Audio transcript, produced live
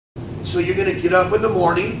So you're going to get up in the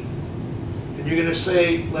morning and you're going to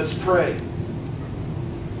say, let's pray.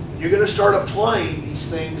 And you're going to start applying these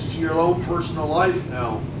things to your own personal life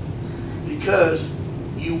now, because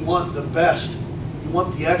you want the best. You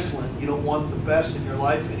want the excellent. You don't want the best in your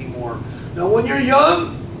life anymore. Now when you're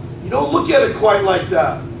young, you don't look at it quite like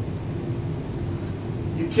that.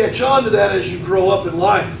 You catch on to that as you grow up in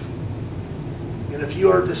life. And if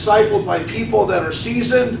you are discipled by people that are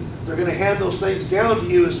seasoned, they're going to hand those things down to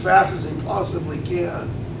you as fast as they possibly can.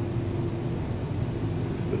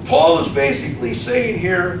 But Paul is basically saying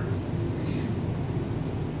here,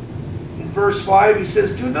 in verse 5, he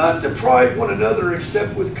says, do not deprive one another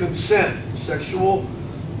except with consent. Sexual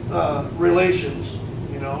relations,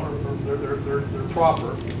 you know, they're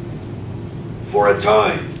proper. For a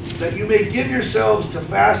time, that you may give yourselves to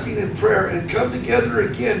fasting and prayer and come together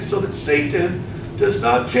again, so that Satan does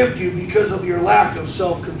not tempt you because of your lack of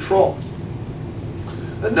self-control.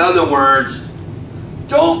 In other words,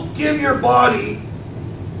 don't give your body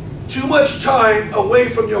too much time away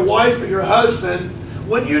from your wife or your husband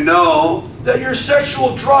when you know that your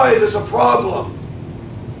sexual drive is a problem.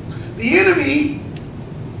 The enemy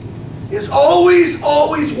is always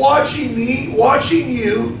watching me, watching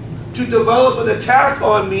you, to develop an attack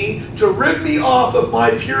on me, to rip me off of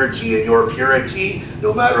my purity and your purity,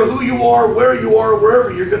 no matter who you are, where you are,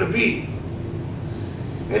 wherever you're going to be.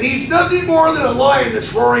 And he's nothing more than a lion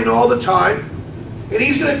that's roaring all the time, and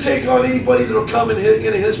he's going to take on anybody that will come in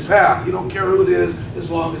his path. You don't care who it is, as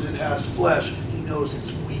long as it has flesh. He knows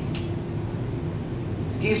it's weak.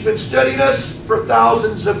 He's been studying us for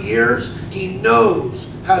thousands of years. He knows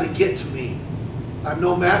how to get to me. I'm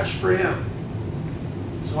no match for him.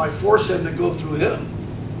 So I force him to go through him.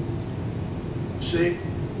 See?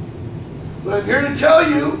 But I'm here to tell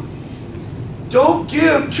you, don't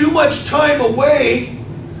give too much time away.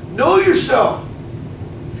 Know yourself.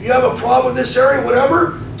 If you have a problem in this area,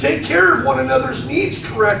 whatever, take care of one another's needs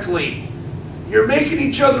correctly. You're making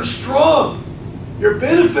each other strong. You're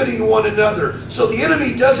benefiting one another. So the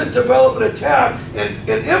enemy doesn't develop an attack and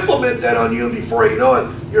implement that on you, and before you know it,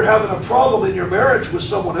 you're having a problem in your marriage with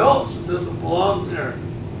someone else that doesn't belong there.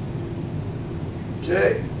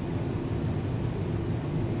 Okay?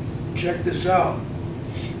 Check this out.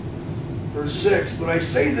 Verse 6, but I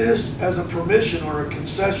say this as a permission or a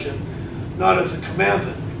concession, not as a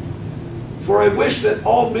commandment. For I wish that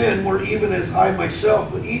all men were even as I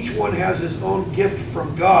myself, but each one has his own gift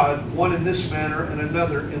from God, one in this manner and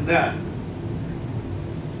another in that.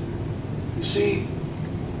 You see,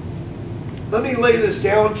 let me lay this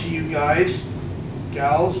down to you guys,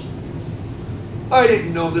 gals. I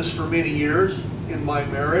didn't know this for many years in my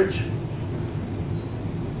marriage.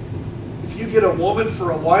 If you get a woman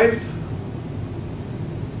for a wife,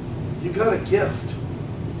 you got a gift.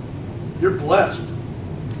 You're blessed.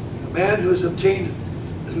 A man who has obtained,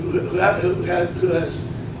 who has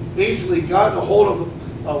basically gotten a hold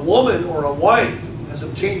of a woman or a wife, has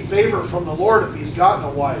obtained favor from the Lord if he's gotten a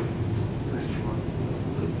wife.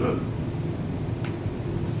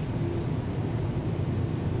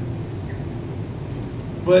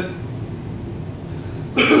 But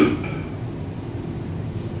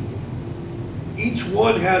each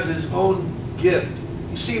one has his own gift.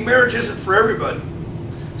 You see, marriage isn't for everybody.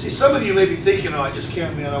 See, some of you may be thinking, oh, I just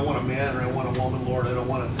can't, man, I want a man or I want a woman, Lord, I don't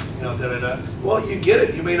want to, you know, da-da-da. Well, you get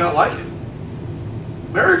it. You may not like it.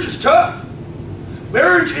 Marriage is tough.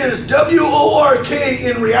 Marriage is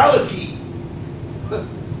W-O-R-K in reality.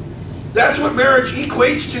 That's what marriage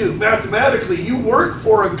equates to mathematically. You work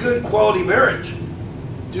for a good quality marriage.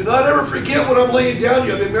 Do not ever forget what I'm laying down to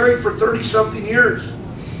you. I've been married for 30-something years.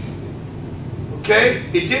 Okay?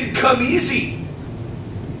 It didn't come easy.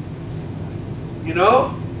 You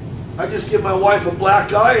know? I just give my wife a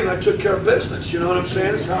black eye and I took care of business. You know what I'm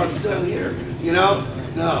saying? That's how it's done here. You know?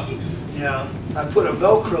 No. Yeah. I put a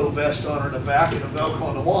Velcro vest on her in the back and a Velcro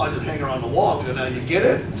on the wall. I just hang her on the wall. Now you get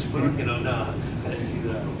it? You know, no. I didn't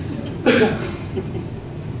do that.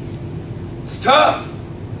 It's tough.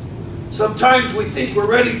 Sometimes we think we're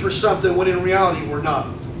ready for something when in reality we're not.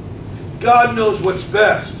 God knows what's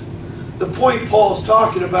best. The point Paul's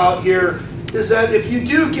talking about here is that if you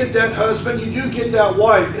do get that husband, you do get that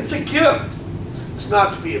wife, it's a gift. It's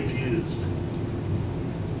not to be abused.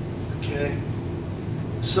 Okay?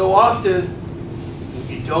 So often,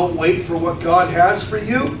 if you don't wait for what God has for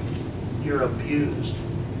you, you're abused.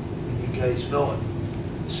 And you guys know it.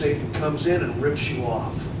 Satan comes in and rips you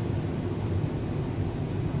off.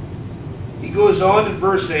 He goes on in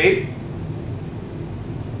verse 8.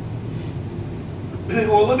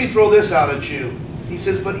 Well, let me throw this out at you. He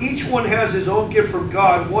says, but each one has his own gift from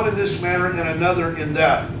God, one in this manner and another in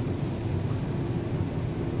that.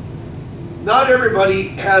 not everybody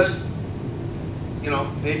has,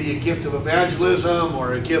 maybe a gift of evangelism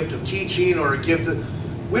or a gift of teaching or a gift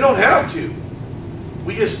of, we don't have to.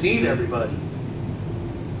 We just need everybody.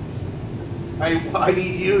 I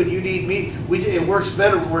need you and you need me. It works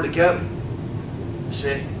better when we're together.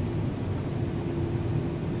 See?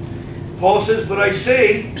 Paul says, but I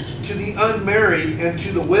say to the unmarried and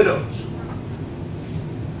to the widows,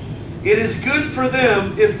 it is good for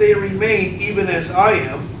them if they remain even as I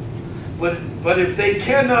am, but if they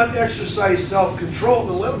cannot exercise self-control,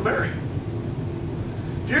 then let them marry.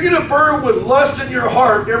 If you're going to burn with lust in your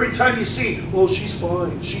heart every time you see, well, she's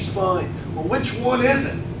fine, she's fine. Well, which one is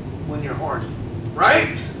it when you're horny?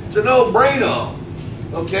 Right? It's a no-brainer.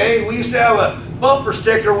 Okay? We used to have a bumper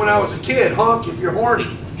sticker when I was a kid, honk if you're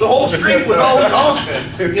horny. The whole street was always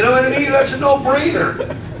honking. You know what I mean? That's a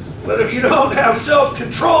no-brainer. But if you don't have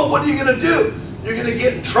self-control, what are you going to do? You're going to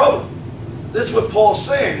get in trouble. This is what Paul's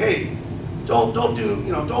saying. Hey,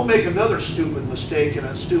 don't make another stupid mistake and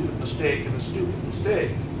a stupid mistake and a stupid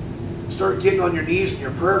mistake. Start getting on your knees in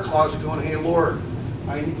your prayer closet going, hey, Lord,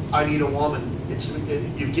 I need a woman.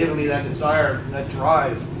 You've given me that desire, that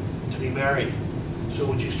drive to be married. So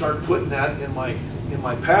would you start putting that in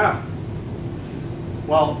my path?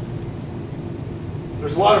 Well,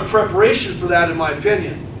 there's a lot of preparation for that, in my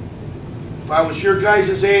opinion. If I was your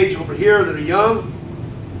guys' age over here that are young,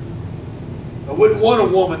 I wouldn't want a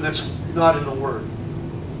woman that's not in the Word.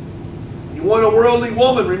 You want a worldly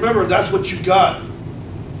woman, remember, that's what you got.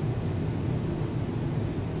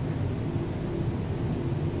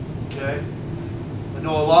 Okay? I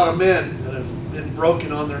know a lot of men that have been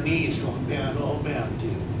broken on their knees going, man, oh man,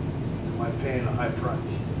 dude, am I paying a high price?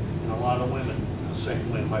 And a lot of women, the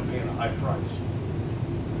same way, am I paying a high price?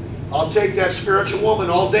 I'll take that spiritual woman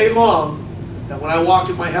all day long, that when I walk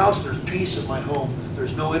in my house, there's peace in my home.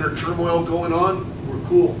 There's no inner turmoil going on. We're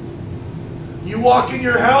cool. You walk in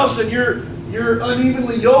your house and you're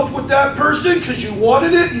unevenly yoked with that person because you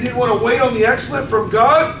wanted it. You didn't want to wait on the excellent from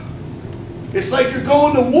God. It's like you're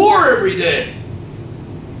going to war every day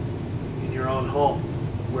in your own home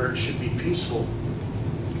where it should be peaceful.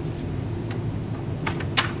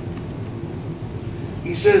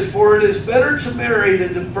 He says, for it is better to marry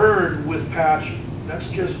than to burn with passion. That's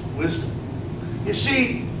just wisdom. You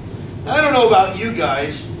see, I don't know about you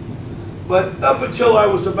guys, but up until I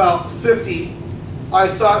was about 50, I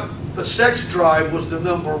thought the sex drive was the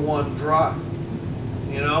 #1 drive.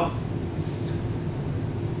 You know?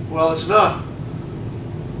 Well, it's not.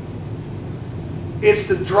 It's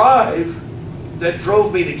the drive that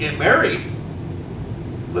drove me to get married,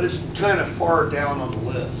 but it's kind of far down on the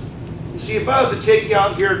list. You see, if I was to take you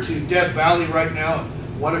out here to Death Valley right now at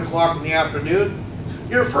 1 o'clock in the afternoon,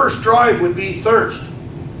 your first drive would be thirst.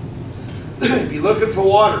 You'd be looking for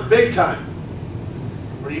water, big time.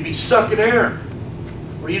 Or you'd be sucking air.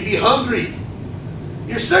 Or you'd be hungry.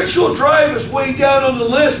 Your sexual drive is way down on the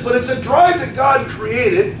list, but it's a drive that God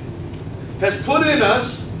created, has put in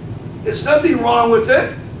us. There's nothing wrong with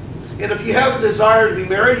it. And if you have a desire to be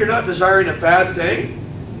married, you're not desiring a bad thing.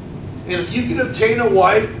 And if you can obtain a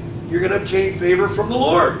wife, you're going to obtain favor from the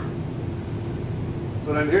Lord.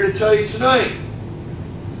 But I'm here to tell you tonight,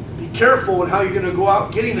 be careful in how you're going to go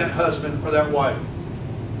out getting that husband or that wife.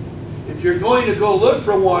 If you're going to go look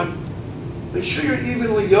for one, make sure you're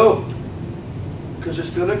evenly yoked, because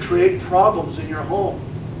it's going to create problems in your home.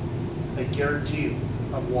 I guarantee you.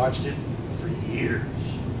 I've watched it for years.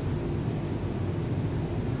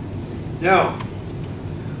 Now,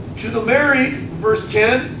 to the married, verse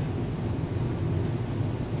 10,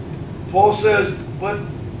 Paul says, but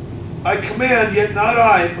I command, yet not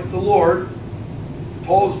I, but the Lord.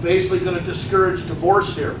 Paul is basically going to discourage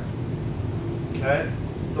divorce here. Okay?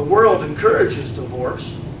 The world encourages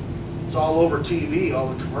divorce. It's all over TV,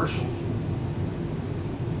 all the commercials.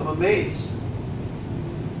 I'm amazed.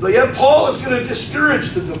 But yet Paul is going to discourage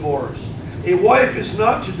the divorce. A wife is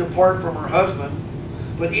not to depart from her husband,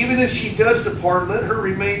 but even if she does depart, let her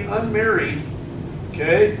remain unmarried,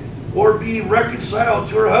 okay, or be reconciled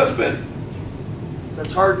to her husband.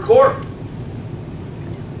 That's hardcore.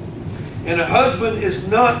 And a husband is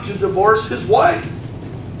not to divorce his wife.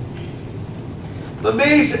 I'm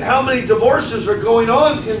amazed at how many divorces are going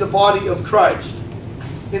on in the body of Christ,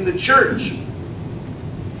 in the church,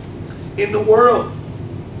 in the world.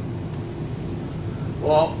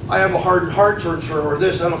 Well, I have a hardened heart towards her, or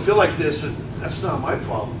this, I don't feel like this. That's not my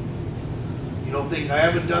problem. You don't think I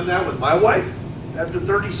haven't done that with my wife after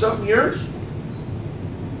 30-something years?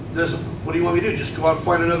 What do you want me to do? Just go out and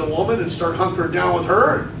find another woman and start hunkering down with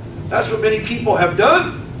her? That's what many people have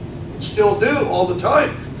done and still do all the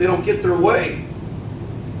time. They don't get their way.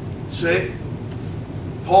 See?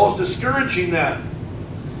 Paul's discouraging that.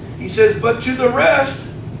 He says, but to the rest,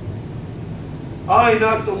 I,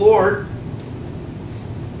 not the Lord,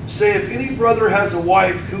 say, if any brother has a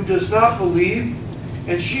wife who does not believe,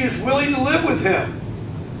 and she is willing to live with him,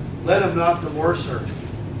 let him not divorce her.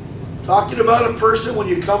 Talking about a person when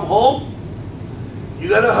you come home, you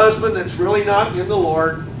got a husband that's really not in the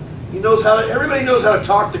Lord. He knows how to, everybody knows how to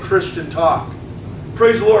talk the Christian talk.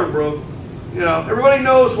 Praise the Lord, bro. You know, everybody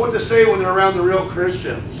knows what to say when they're around the real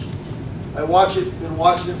Christians. I watch it, been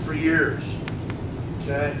watching it for years.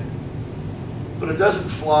 Okay? But it doesn't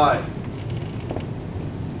fly.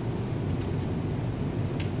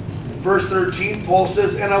 In verse 13, Paul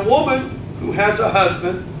says, and a woman who has a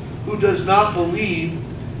husband who does not believe,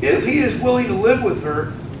 if he is willing to live with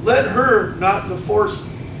her, let her not divorce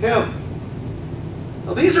him.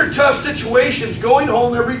 Now these are tough situations, going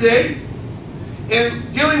home every day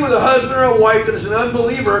and dealing with a husband or a wife that is an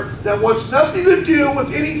unbeliever that wants nothing to do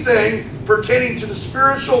with anything pertaining to the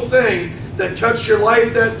spiritual thing that touched your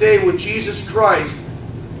life that day with Jesus Christ.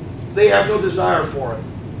 They have no desire for it.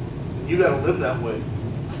 And you got to live that way.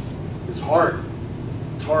 It's hard.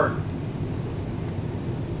 It's hard.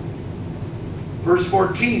 Verse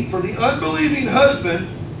 14, for the unbelieving husband,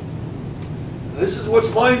 this is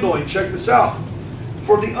what's mind-blowing, check this out.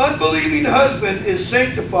 For the unbelieving husband is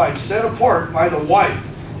sanctified, set apart by the wife,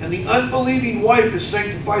 and the unbelieving wife is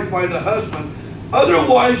sanctified by the husband.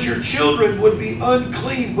 Otherwise your children would be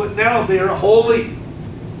unclean, but now they are holy.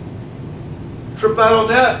 Trip out on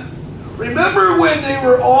that. Remember when they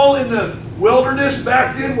were all in the wilderness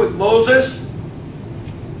back then with Moses?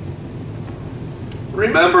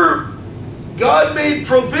 Remember, God made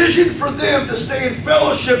provision for them to stay in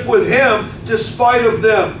fellowship with Him despite of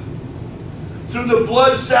them. Through the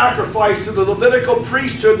blood sacrifice, through the Levitical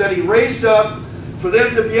priesthood that He raised up for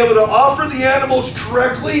them to be able to offer the animals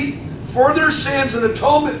correctly for their sins and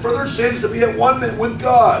atonement for their sins, to be at one with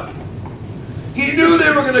God. He knew they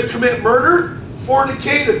were going to commit murder,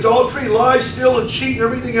 fornicate, adultery, lie, steal, and cheat, and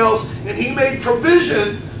everything else. And He made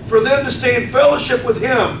provision for them to stay in fellowship with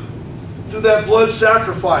Him through that blood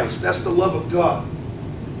sacrifice. That's the love of God.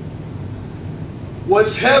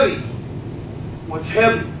 What's heavy? What's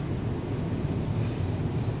heavy?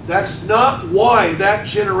 That's not why that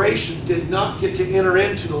generation did not get to enter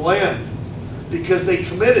into the land. Because they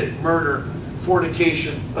committed murder,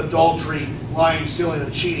 fornication, adultery, lying, stealing,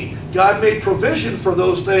 and cheating. God made provision for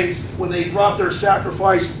those things when they brought their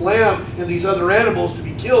sacrificed lamb and these other animals to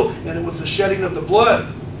be killed, and it was the shedding of the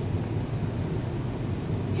blood.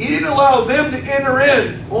 He didn't allow them to enter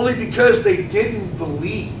in only because they didn't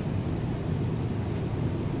believe.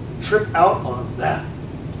 Trip out on that.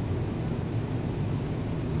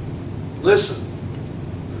 Listen,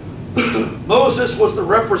 Moses was the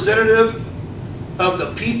representative of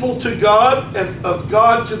the people to God and of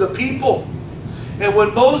God to the people. And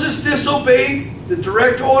when Moses disobeyed the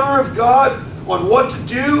direct order of God on what to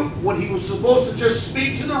do, when he was supposed to just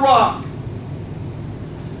speak to the rock,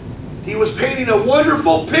 he was painting a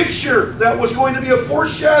wonderful picture that was going to be a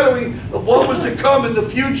foreshadowing of what was to come in the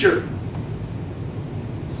future.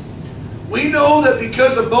 We know that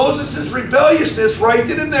because of Moses' rebelliousness right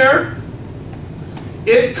then and there,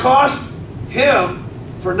 it cost him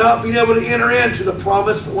for not being able to enter into the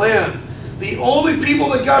promised land. The only people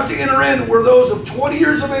that got to enter in were those of 20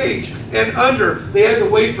 years of age and under. They had to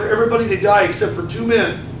wait for everybody to die except for two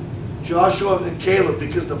men, Joshua and Caleb,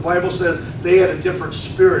 because the Bible says they had a different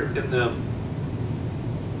spirit in them.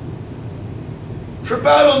 Trip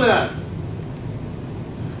out on that.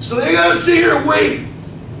 So they got to sit here and wait.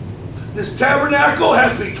 This tabernacle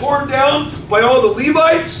has to be torn down by all the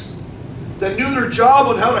Levites that knew their job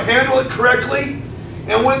on how to handle it correctly.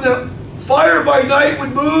 And when the fire by night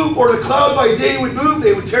would move or the cloud by day would move,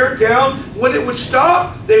 they would tear it down. When it would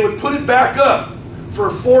stop, they would put it back up for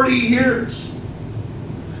 40 years.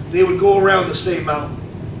 They would go around the same mountain.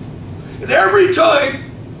 And every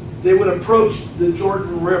time they would approach the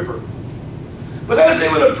Jordan River. But as they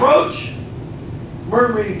would approach,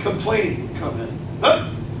 murmuring and complaining would come in. Huh?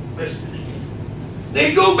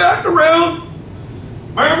 They'd go back around,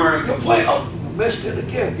 murmur and complain. Oh, you missed it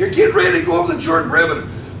again. You're getting ready to go over the Jordan River,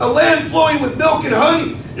 a land flowing with milk and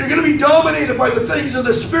honey. You're going to be dominated by the things of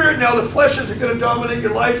the Spirit now. The flesh isn't going to dominate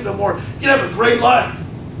your life no more. You can have a great life.